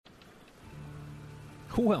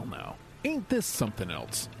Well now, ain't this something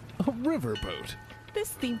else? A riverboat. This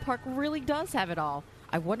theme park really does have it all.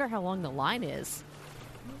 I wonder how long the line is.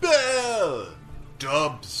 Belle!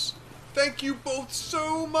 Dubs, thank you both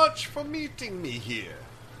so much for meeting me here.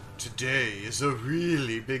 Today is a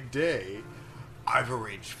really big day. I've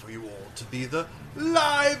arranged for you all to be the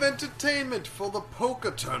live entertainment for the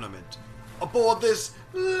poker tournament aboard this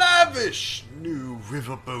lavish new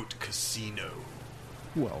riverboat casino.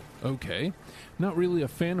 Well, okay. Not really a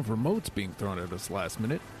fan of remotes being thrown at us last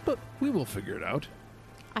minute, but we will figure it out.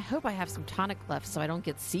 I hope I have some tonic left so I don't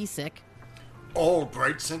get seasick.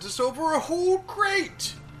 Albright sent us over a whole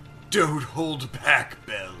crate. Don't hold back,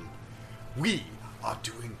 Belle. We are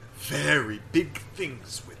doing very big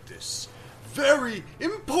things with this. Very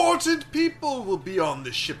important people will be on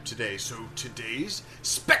the ship today, so today's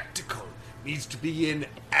spectacle needs to be in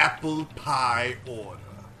apple pie order.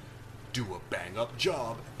 Do a bang-up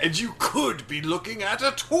job, and you could be looking at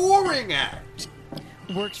a touring act.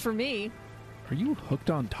 Works for me. Are you hooked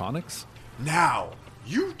on tonics? Now,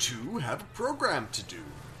 you two have a program to do.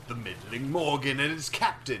 The Middling Morgan and his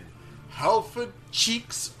captain, Halford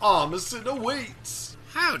Cheeks Armisen, awaits.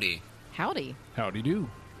 Howdy. Howdy. Howdy do.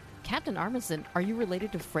 Captain Armisen, are you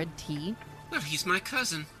related to Fred T? Well, he's my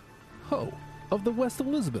cousin. Ho, of the West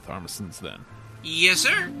Elizabeth Armisons then. Yes,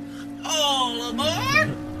 sir. All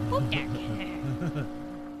aboard!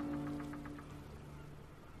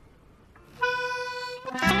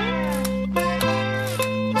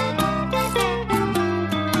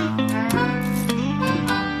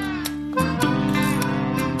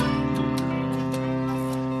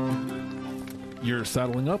 You're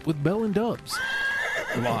saddling up with Belle and Dubs.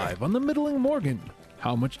 Live on the Middling Morgan.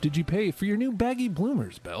 How much did you pay for your new baggy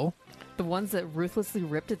bloomers, Belle? The ones that ruthlessly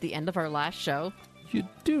ripped at the end of our last show? You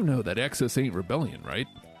do know that excess ain't rebellion, right?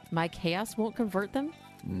 My chaos won't convert them?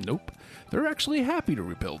 Nope. They're actually happy to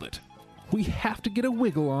rebuild it. We have to get a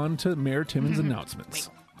wiggle on to Mayor Timmons' announcements.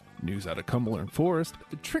 News out of Cumberland Forest,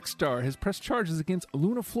 Trickstar has pressed charges against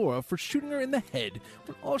Luna Flora for shooting her in the head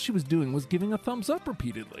when all she was doing was giving a thumbs up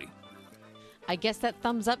repeatedly. I guess that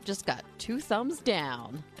thumbs up just got 2 thumbs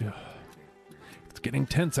down. It's getting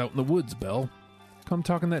tense out in the woods, Belle. Come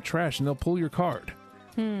talking that trash and they'll pull your card.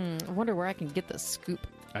 I wonder where I can get the scoop.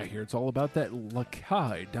 I hear it's all about that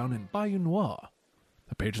Lacaille down in Bayou Noir.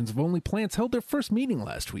 The patrons of Only Plants held their first meeting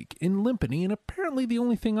last week in Limpany, and apparently the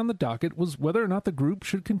only thing on the docket was whether or not the group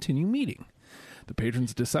should continue meeting. The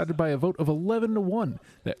patrons decided by a vote of 11-1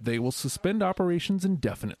 that they will suspend operations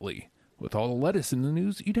indefinitely. With all the lettuce in the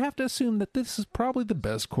news, you'd have to assume that this is probably the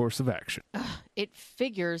best course of action. It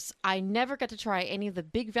figures. I never got to try any of the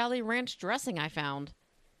Big Valley Ranch dressing I found.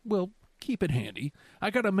 Well, keep it handy.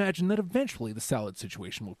 I gotta imagine that eventually the salad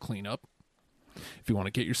situation will clean up. If you want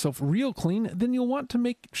to get yourself real clean, then you'll want to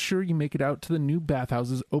make sure you make it out to the new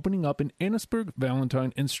bathhouses opening up in Annisburg,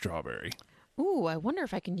 Valentine, and Strawberry. Ooh, I wonder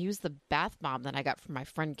if I can use the bath bomb that I got from my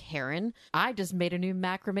friend Karen. I just made a new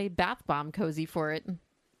macrame bath bomb cozy for it.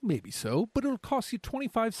 Maybe so, but it'll cost you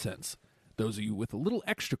 25 cents. Those of you with a little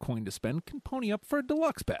extra coin to spend can pony up for a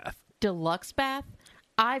deluxe bath. Deluxe bath?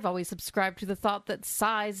 I've always subscribed to the thought that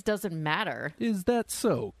size doesn't matter. Is that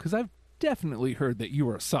so? Because I've definitely heard that you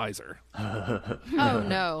are a sizer. Oh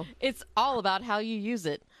no, it's all about how you use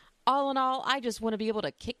it. All in all, I just want to be able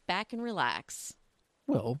to kick back and relax.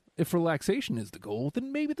 Well, if relaxation is the goal,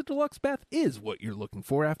 then maybe the deluxe bath is what you're looking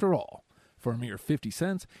for after all. For a mere 50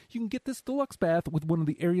 cents, you can get this deluxe bath with one of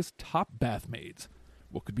the area's top bath maids.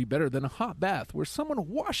 What could be better than a hot bath where someone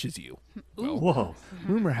washes you? Well, Whoa.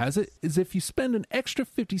 rumor has it is if you spend an extra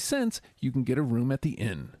 50 cents, you can get a room at the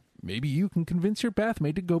inn. Maybe you can convince your bath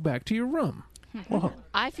maid to go back to your room. Whoa.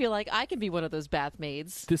 I feel like I can be one of those bath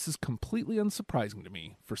maids. This is completely unsurprising to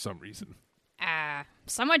me for some reason.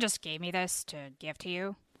 Someone just gave me this to give to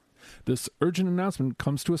you. This urgent announcement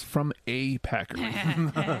comes to us from a Packer.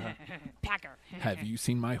 Packer. Have you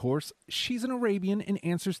seen my horse? She's an Arabian and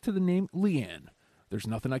answers to the name Leanne. There's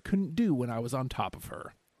nothing I couldn't do when I was on top of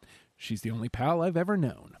her. She's the only pal I've ever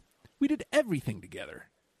known. We did everything together.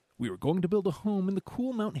 We were going to build a home in the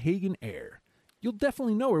cool Mount Hagen air. You'll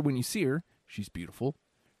definitely know her when you see her. She's beautiful.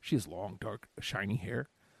 She has long, dark, shiny hair,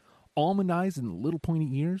 almond eyes and little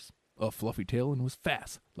pointy ears, a fluffy tail, and was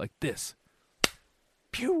fast, like this.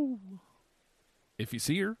 Pew! If you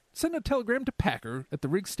see her, send a telegram to Packer at the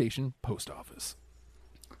Riggs Station Post Office.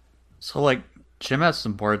 So, like, Jim has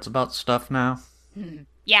some words about stuff now?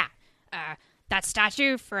 Yeah. That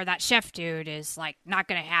statue for that chef dude is, like, not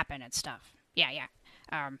gonna happen and stuff. Yeah.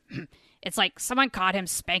 It's like someone caught him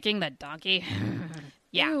spanking the donkey.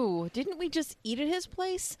 Yeah. Ew, didn't we just eat at his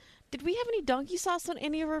place? Did we have any donkey sauce on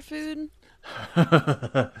any of our food?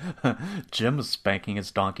 Jim was spanking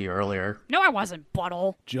his donkey earlier. No, I wasn't,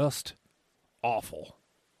 butthole. Just awful.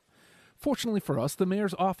 Fortunately for us, the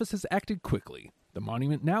mayor's office has acted quickly. The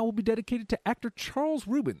monument now will be dedicated to actor Charles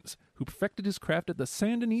Rubens, who perfected his craft at the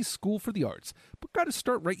Saint Denis School for the Arts, but got to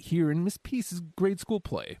start right here in Miss Peace's grade school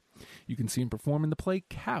play. You can see him perform in the play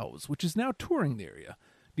Cows, which is now touring the area.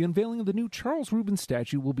 The unveiling of the new Charles Rubens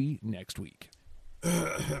statue will be next week.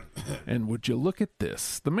 And would you look at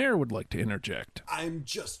this? The mayor would like to interject. I'm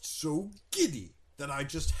just so giddy that I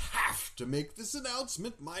just have to make this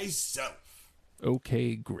announcement myself.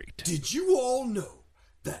 Okay, great. Did you all know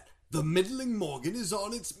that the Middling Morgan is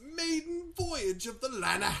on its maiden voyage of the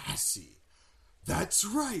Lannahechee? That's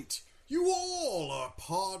right. You all are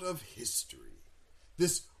part of history.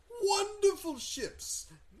 This wonderful ship's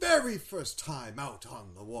very first time out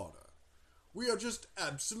on the water. We are just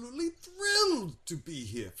absolutely thrilled to be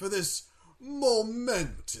here for this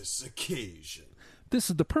momentous occasion. This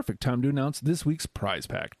is the perfect time to announce this week's prize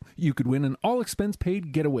pack. You could win an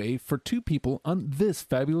all-expense-paid getaway for 2 people on this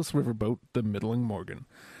fabulous riverboat, the Middling Morgan.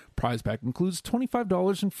 Prize pack includes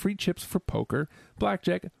 $25 in free chips for poker,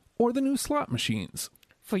 blackjack, or the new slot machines.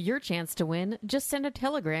 For your chance to win, just send a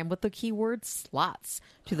telegram with the keyword slots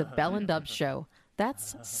to the Bell and Dubs show.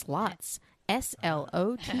 That's slots.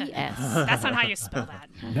 SLOTS. That's not how you spell that.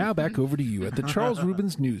 Now back over to you at the Charles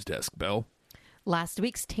Rubens News Desk, Belle. Last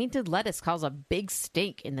week's tainted lettuce caused a big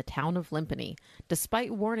stink in the town of Limpany.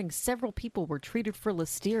 Despite warning several people were treated for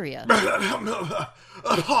listeria.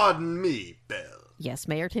 Pardon me, Belle. Yes,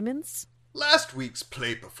 Mayor Timmons? Last week's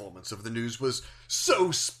play performance of the news was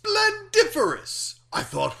so splendiferous. I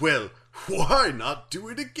thought, well, why not do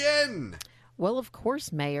it again? Well, of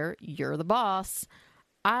course, Mayor. You're the boss.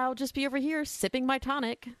 I'll just be over here sipping my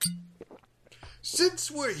tonic.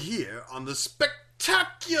 Since we're here on the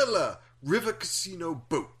spectacular River Casino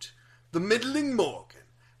boat, the Middling Morgan,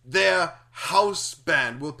 their house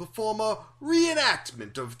band will perform a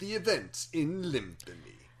reenactment of the events in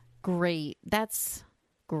Limpany. Great. That's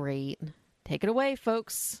great. Take it away,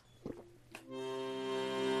 folks.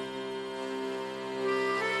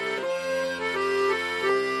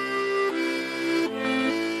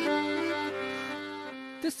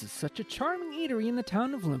 This is such a charming eatery in the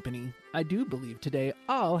town of Limpany. I do believe today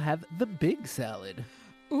I'll have the big salad.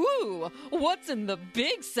 Ooh, what's in the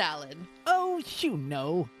big salad? Oh, you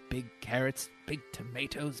know, big carrots, big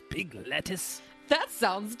tomatoes, big lettuce. That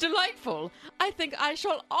sounds delightful. I think I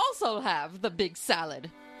shall also have the big salad.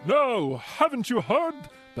 No, haven't you heard?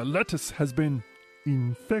 The lettuce has been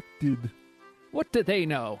infected. What do they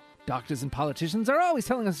know? Doctors and politicians are always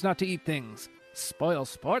telling us not to eat things. Spoil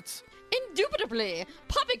sports. Indubitably.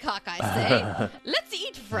 Poppycock, I say. Let's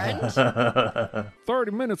eat, friend.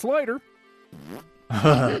 30 minutes later.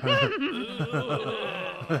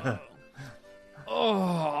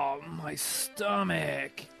 Oh, my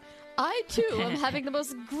stomach. I, too, am having the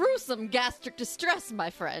most gruesome gastric distress, my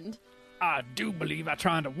friend. I do believe I'm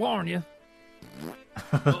trying to warn you.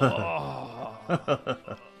 Oh.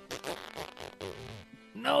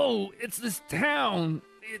 No, it's this town.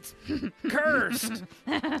 It's cursed.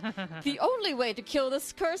 The only way to kill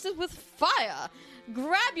this curse is with fire.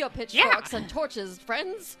 Grab your pitchforks and torches,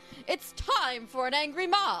 friends. It's time for an angry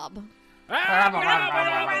mob. 1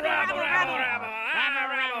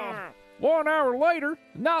 hour later,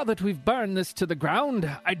 now that we've burned this to the ground,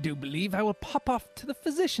 I do believe I will pop off to the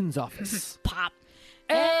physician's office. Pop.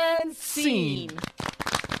 And scene.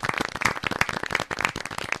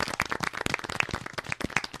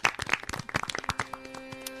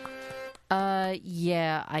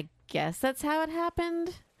 Yeah, I guess that's how it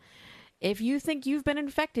happened. If you think you've been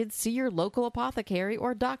infected, see your local apothecary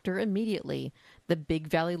or doctor immediately. The Big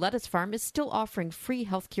Valley Lettuce Farm is still offering free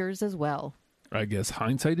health cures as well. I guess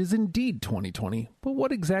hindsight is indeed 20/20, but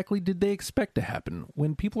what exactly did they expect to happen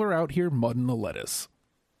when people are out here mudding the lettuce?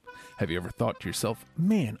 Have you ever thought to yourself,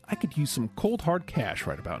 man, I could use some cold hard cash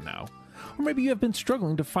right about now? Or maybe you have been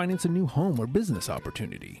struggling to finance a new home or business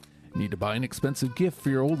opportunity. Need to buy an expensive gift for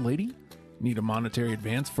your old lady? Need a monetary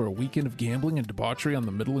advance for a weekend of gambling and debauchery on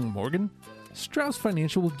the Middling Morgan? Strauss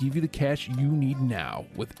Financial will give you the cash you need now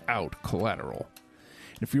without collateral.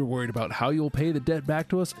 And if you're worried about how you'll pay the debt back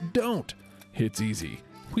to us, don't. It's easy.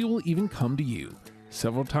 We will even come to you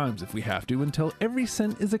several times if we have to until every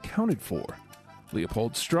cent is accounted for.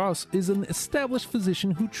 Leopold Strauss is an established physician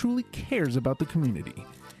who truly cares about the community.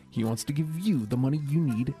 He wants to give you the money you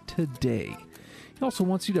need today. He also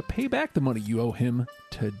wants you to pay back the money you owe him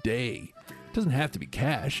today. It doesn't have to be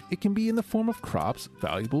cash. It can be in the form of crops,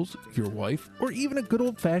 valuables, your wife, or even a good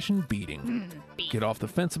old-fashioned beating. Get off the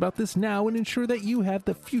fence about this now and ensure that you have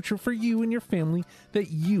the future for you and your family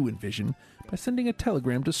that you envision by sending a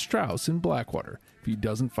telegram to Strauss in Blackwater if he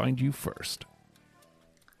doesn't find you first.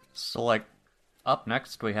 So, like, up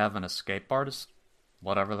next we have an escape artist,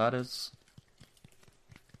 whatever that is.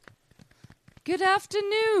 Good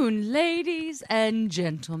afternoon, ladies and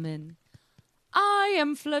gentlemen. I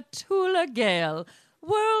am Flatula Gale,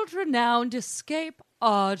 world-renowned escape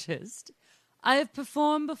artist. I have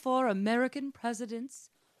performed before American presidents,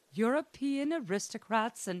 European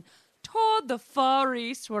aristocrats, and toured the Far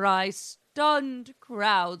East where I stunned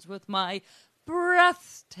crowds with my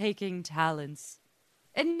breathtaking talents.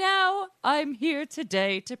 And now I'm here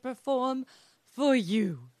today to perform for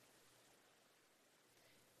you.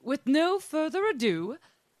 With no further ado,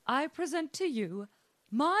 I present to you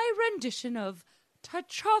my rendition of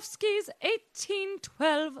Tchaikovsky's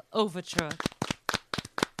 1812 Overture.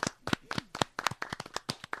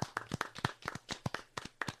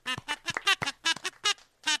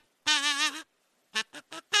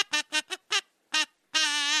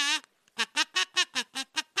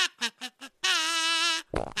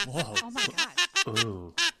 Whoa. Oh my god.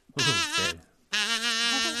 Ooh. Okay.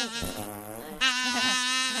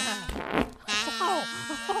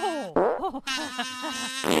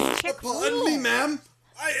 Pardon me, ma'am.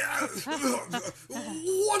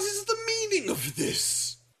 What is the meaning of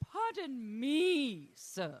this? Pardon me,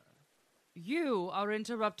 sir. You are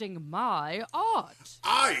interrupting my art.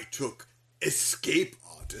 I took escape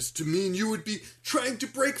artist to mean you would be trying to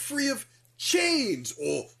break free of chains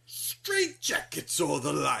or straitjackets or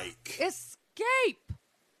the like. Escape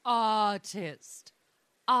artist.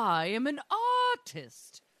 I am an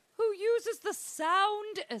artist who uses the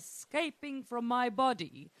sound escaping from my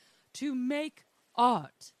body to make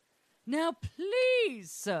art. Now, please,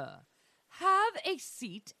 sir, have a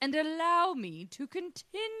seat and allow me to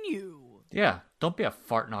continue. Yeah, don't be a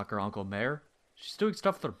fart knocker, Uncle Mayor. She's doing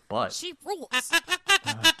stuff with her butt. She rules.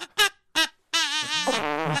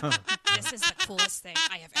 This is the coolest thing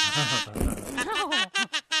I have ever heard. No.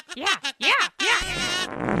 Yeah.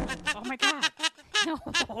 Oh my god. No.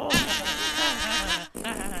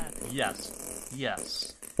 Yes.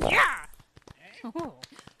 Yeah.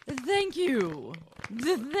 Thank you.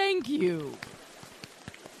 Thank you.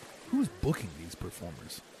 Who's booking these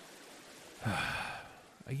performers?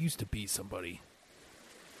 I used to be somebody.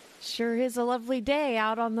 Sure is a lovely day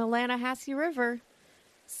out on the Lannahechee River.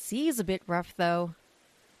 Sea's a bit rough, though.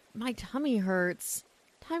 My tummy hurts.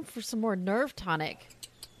 Time for some more nerve tonic.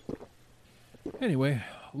 Anyway,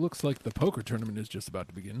 looks like the poker tournament is just about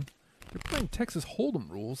to begin. They're playing Texas Hold'em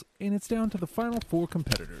rules, and it's down to the final four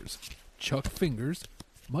competitors. Chuck Fingers,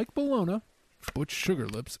 Mike Bologna, Butch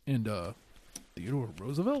Sugarlips, and, Theodore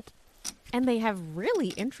Roosevelt. And they have really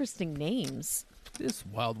interesting names. This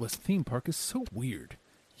Wild West theme park is so weird.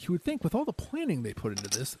 You would think with all the planning they put into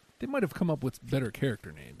this, they might have come up with better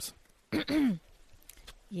character names.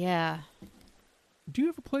 Yeah. Do you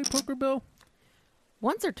ever play poker, Bill?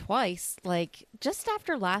 Once or twice, like just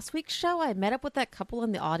after last week's show, I met up with that couple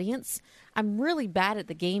in the audience. I'm really bad at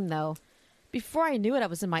the game, though. Before I knew it, I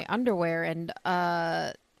was in my underwear, and,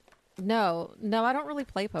 no, I don't really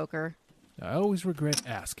play poker. I always regret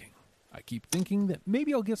asking. I keep thinking that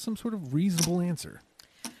maybe I'll get some sort of reasonable answer.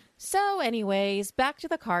 So, anyways, back to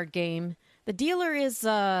the card game. The dealer is,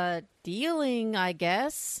 dealing, I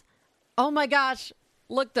guess. Oh my gosh.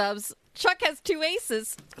 Look, Dubs. Chuck has 2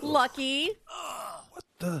 aces. Lucky.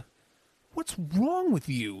 What's wrong with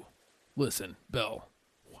you? Listen, Belle,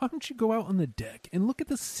 why don't you go out on the deck and look at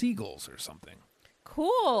the seagulls or something?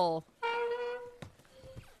 Cool.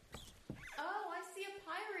 Oh, I see a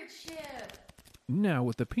pirate ship. Now,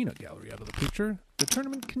 with the peanut gallery out of the picture, the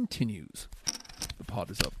tournament continues. The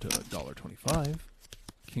pot is up to $1.25.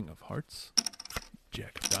 King of hearts.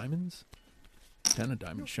 Jack of diamonds. 10 of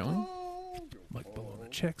diamonds showing. Mike Bologna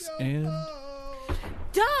checks, and...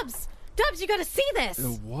 Dubs! Dubs, you gotta see this!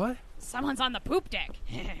 What? Someone's on the poop deck.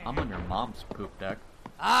 I'm on your mom's poop deck.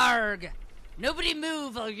 Arg! Nobody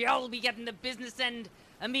move or y'all be getting the business end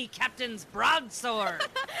of me captain's broadsword.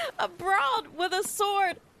 A broad with a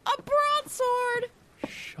sword! A broadsword!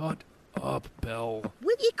 Shut up, Belle.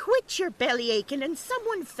 Will you quit your belly aching and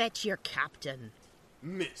someone fetch your captain?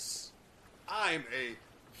 Miss, I'm a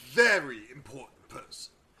very important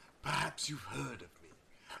person. Perhaps you've heard of me.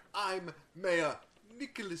 I'm Mayor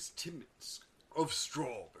Nicholas Timmins of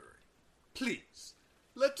Strawberry. Please,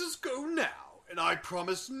 let us go now, and I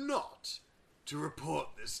promise not to report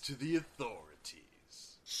this to the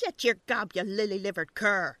authorities. Shut your gob, you lily-livered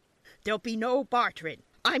cur. There'll be no bartering.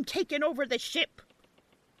 I'm taking over the ship.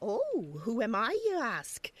 Oh, who am I, you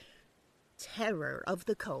ask? Terror of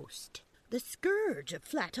the coast, the scourge of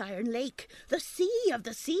Flatiron Lake, the sea of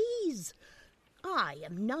the seas. I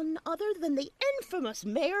am none other than the infamous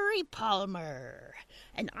Mary Palmer,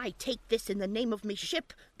 and I take this in the name of me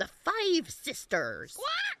ship, the Five Sisters. What?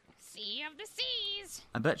 Sea of the seas.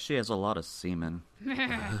 I bet she has a lot of semen.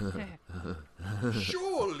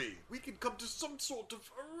 Surely we can come to some sort of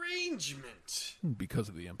arrangement. Because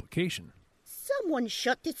of the implication. Someone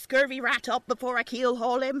shut this scurvy rat up before I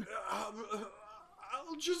keel-haul him.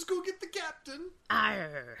 I'll just go get the captain.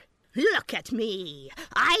 Arr, look at me.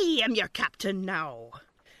 I am your captain now.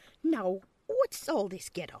 Now, what's all this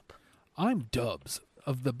get-up? I'm Dubs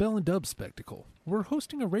of the Bell and Dubs Spectacle. We're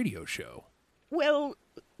hosting a radio show. Well,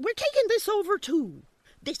 we're taking this over too.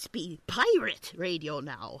 This be pirate radio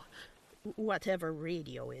now. Whatever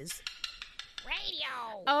radio is.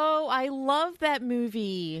 Radio. Oh, I love that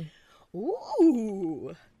movie.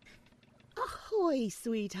 Ooh. Ahoy,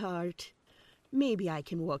 sweetheart. Maybe I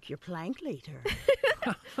can walk your plank later.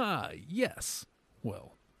 Yes.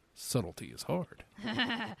 Well, subtlety is hard.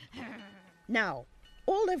 Now,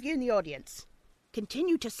 all of you in the audience,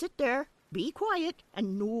 continue to sit there, be quiet,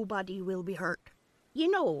 and nobody will be hurt. You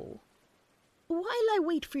know, while I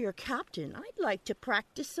wait for your captain, I'd like to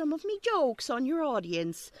practice some of me jokes on your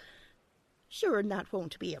audience. Sure, and that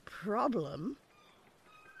won't be a problem.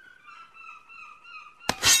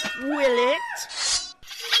 Will it?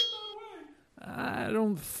 I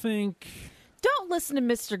don't think... Don't listen to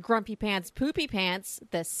Mr. Grumpy Pants Poopy Pants.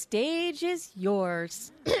 The stage is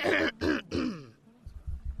yours.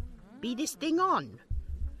 Be this thing on.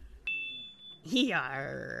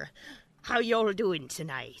 Yar. How y'all doing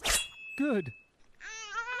tonight? Good.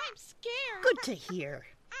 I'm scared. Good to hear.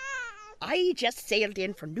 I just sailed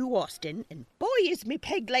in from New Austin, and boy is me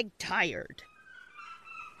peg leg tired.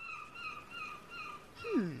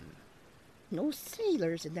 No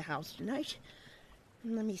sailors in the house tonight.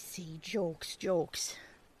 Let me see. Jokes.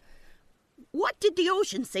 What did the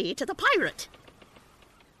ocean say to the pirate?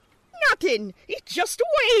 Nothing. It just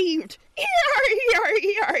waved. Yar.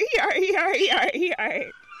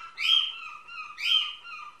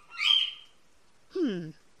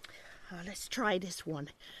 Let's try this one.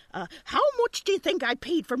 How much do you think I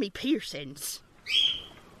paid for me piercings?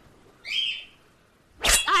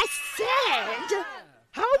 I said,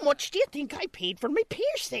 how much do you think I paid for me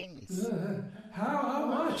piercings? How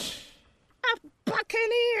much? A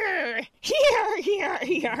buccaneer! Here!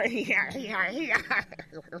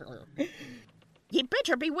 You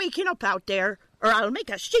better be waking up out there, or I'll make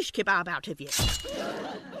a shish kebab out of you.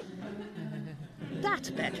 That's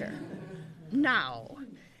better. Now,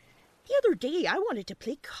 the other day I wanted to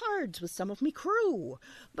play cards with some of me crew,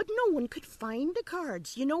 but no one could find the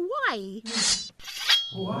cards. You know why?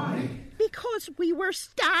 Why? Because we were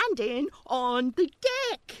standing on the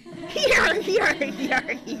deck. Here.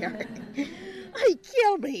 I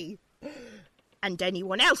kill me. And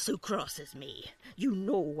anyone else who crosses me. You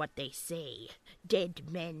know what they say. Dead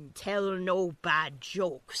men tell no bad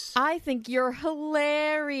jokes. I think you're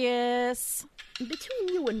hilarious. Between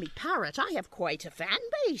you and me parrot, I have quite a fan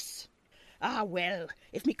base. Ah, well,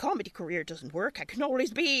 if me comedy career doesn't work, I can always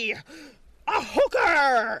be a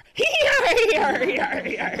hooker!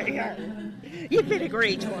 You've been a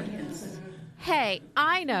great audience. Hey,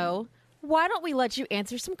 I know. Why don't we let you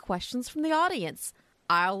answer some questions from the audience?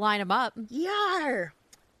 I'll line them up. Yar,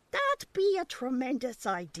 that'd be a tremendous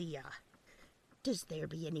idea. Does there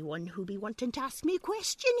be anyone who be wanting to ask me a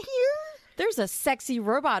question here? There's a sexy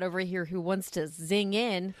robot over here who wants to zing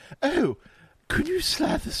in. Oh, could you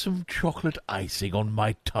slather some chocolate icing on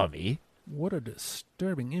my tummy? What a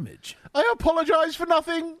disturbing image. I apologize for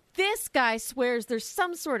nothing. This guy swears there's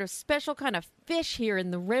some sort of special kind of fish here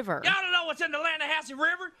in the river. Y'all don't know what's in the Lannahechee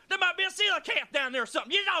River? There might be a coelacanth down there or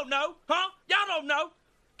something. You don't know, huh? Y'all don't know.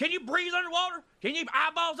 Can you breathe underwater? Can your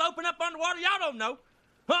eyeballs open up underwater? Y'all don't know,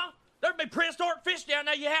 huh? There'd be prehistoric fish down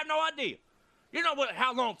there. You have no idea. You know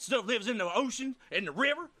how long stuff lives in the ocean, in the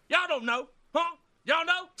river? Y'all don't know, huh? Y'all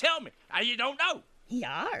know? Tell me. You don't know.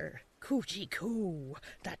 Yar, coochie coo.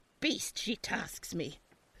 That beast, she tasks me.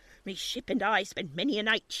 Me ship and I spent many a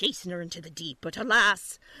night chasing her into the deep, but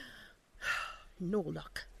alas, no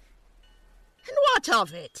luck. And what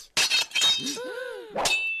of it?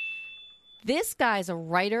 This guy's a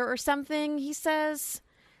writer or something, he says.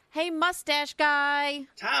 Hey, mustache guy.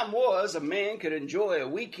 Time was a man could enjoy a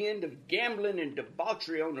weekend of gambling and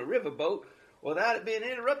debauchery on a riverboat without it being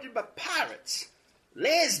interrupted by pirates.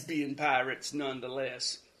 Lesbian pirates,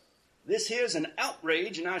 nonetheless. This here's an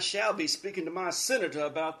outrage, and I shall be speaking to my senator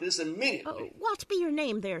about this immediately. What be your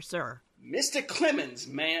name there, sir? Mr. Clemens,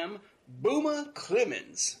 ma'am. Boomer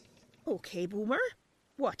Clemens. Okay, Boomer.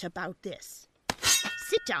 What about this?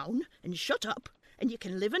 Sit down and shut up, and you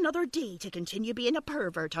can live another day to continue being a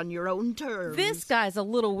pervert on your own terms. This guy's a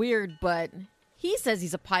little weird, but he says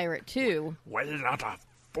he's a pirate, too. Well, not a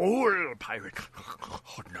full pirate.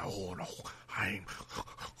 Oh, no. I'm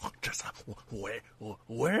just a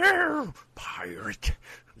were pirate.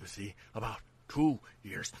 You see, about 2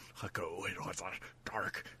 years ago, it was a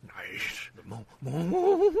dark night. The moon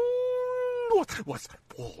was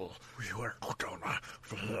full. We were out on a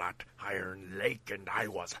flat iron lake, and I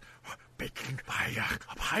was bitten by a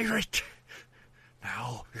pirate.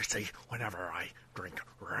 Now, you see, whenever I drink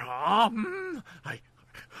rum, I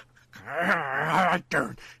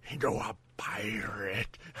turn into a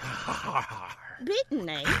pirate. Bitten,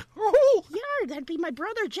 eh? Oh, yeah, that'd be my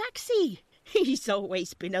brother Jaxie. He's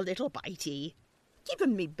always been a little bitey. Give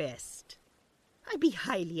him me best. I'd be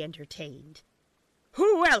highly entertained.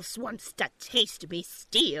 Who else wants to taste me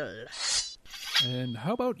steel? And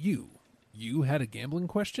how about you? You had a gambling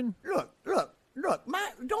question? Look.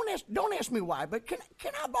 Don't ask me why, but can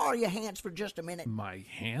I borrow your hands for just a minute? My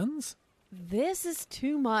hands? This is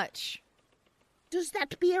too much. Does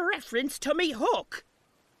that be a reference to me hook?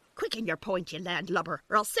 Quicken your point, you landlubber,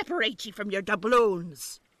 or I'll separate you from your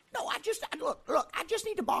doubloons. No, I just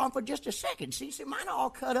need to borrow them for just a second. See, mine are all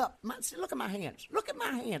cut up. Look at my hands.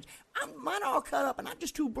 Mine are all cut up, and I'm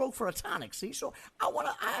just too broke for a tonic. See, so I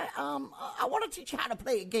wanna teach you how to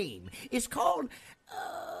play a game. It's called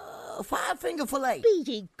Five-Finger Fillet. Be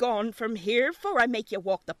ye gone from here, for I make you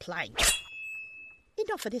walk the plank.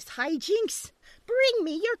 Enough of this hijinks. Bring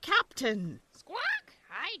me your captain. Squawk!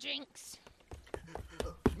 Hijinks.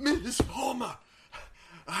 Miss Palmer,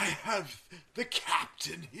 I have the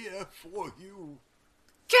captain here for you.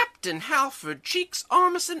 Captain Halford Cheeks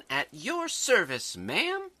Armisen at your service,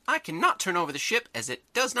 ma'am. I cannot turn over the ship as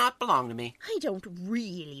it does not belong to me. I don't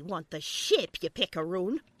really want the ship, you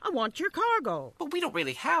pickaroon. I want your cargo. But we don't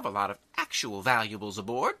really have a lot of actual valuables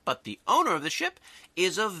aboard, but the owner of the ship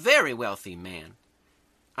is a very wealthy man.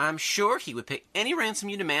 I'm sure he would pay any ransom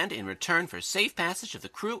you demand in return for safe passage of the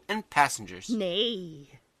crew and passengers.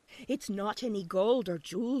 Nay, it's not any gold or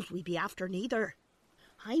jewels we be after neither.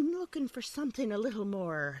 I'm looking for something a little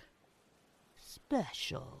more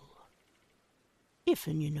special.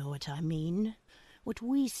 If'n you know what I mean. What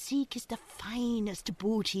we seek is the finest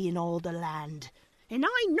booty in all the land, and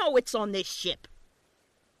I know it's on this ship.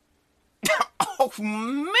 Oh,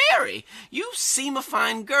 Mary, you seem a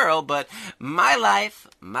fine girl, but my life,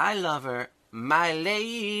 my lover, my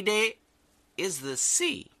lady is the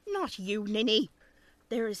sea. Not you, ninny.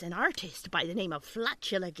 There is an artist by the name of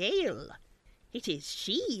Flatula Gale. It is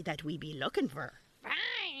she that we be looking for.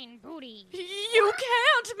 Fine booty. You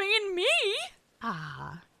can't mean me!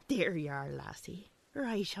 Ah, there you are, lassie.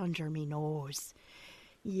 Right under me nose.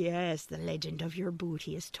 Yes, the legend of your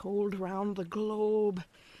booty is told round the globe.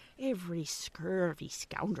 Every scurvy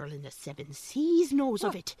scoundrel in the 7 seas knows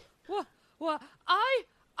of it. What? I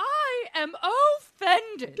am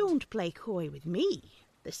offended. Don't play coy with me.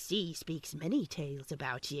 The sea speaks many tales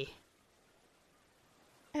about ye.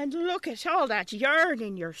 And look at all that yarn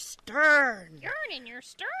in your stern. Yarn in your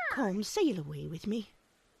stern. Come, sail away with me.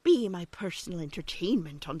 Be my personal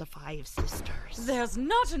entertainment on the 5 Sisters. There's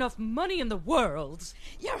not enough money in the world.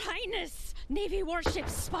 Your Highness, Navy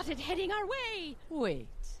warships spotted heading our way. Wait,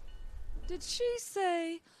 did she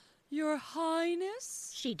say, Your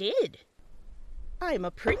Highness? She did. I'm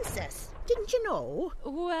a princess. Didn't you know?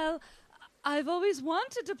 Well, I've always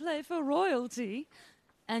wanted to play for royalty.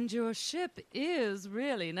 And your ship is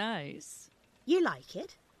really nice. You like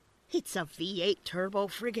it? It's a V8 turbo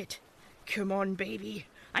frigate. Come on, baby.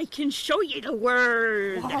 I can show you the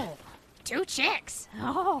word. Whoa. 2 chicks.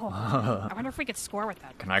 Oh. I wonder if we could score with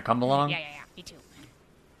them. Can I come along? Yeah. Me too.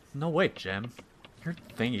 No, wait, Jim. Your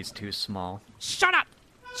thingy's too small. Shut up,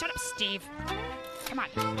 Steve. Come on.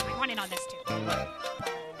 I want in on this too.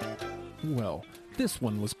 Well, this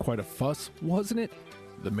one was quite a fuss, wasn't it?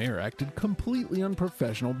 The mayor acted completely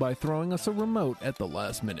unprofessional by throwing us a remote at the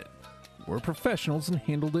last minute. We're professionals and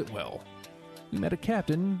handled it well. We met a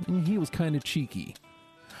captain, and he was kind of cheeky.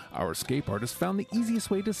 Our escape artist found the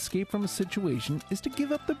easiest way to escape from a situation is to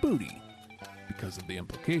give up the booty, because of the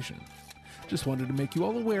implication. Just wanted to make you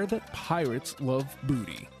all aware that pirates love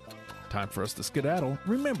booty. Time for us to skedaddle.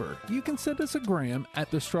 Remember, you can send us a gram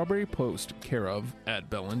at the Strawberry Post, care of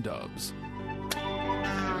 @BellAndDubs.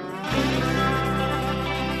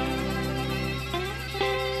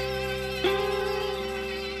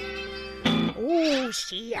 Oh,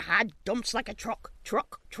 she had dumps like a truck.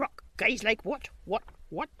 Guys like what?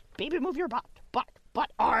 Baby, move your butt.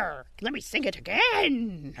 But let me sing it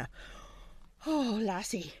again. Oh,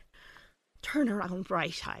 lassie, turn around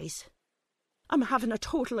right, eyes. I'm having a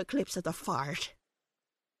total eclipse of the fart.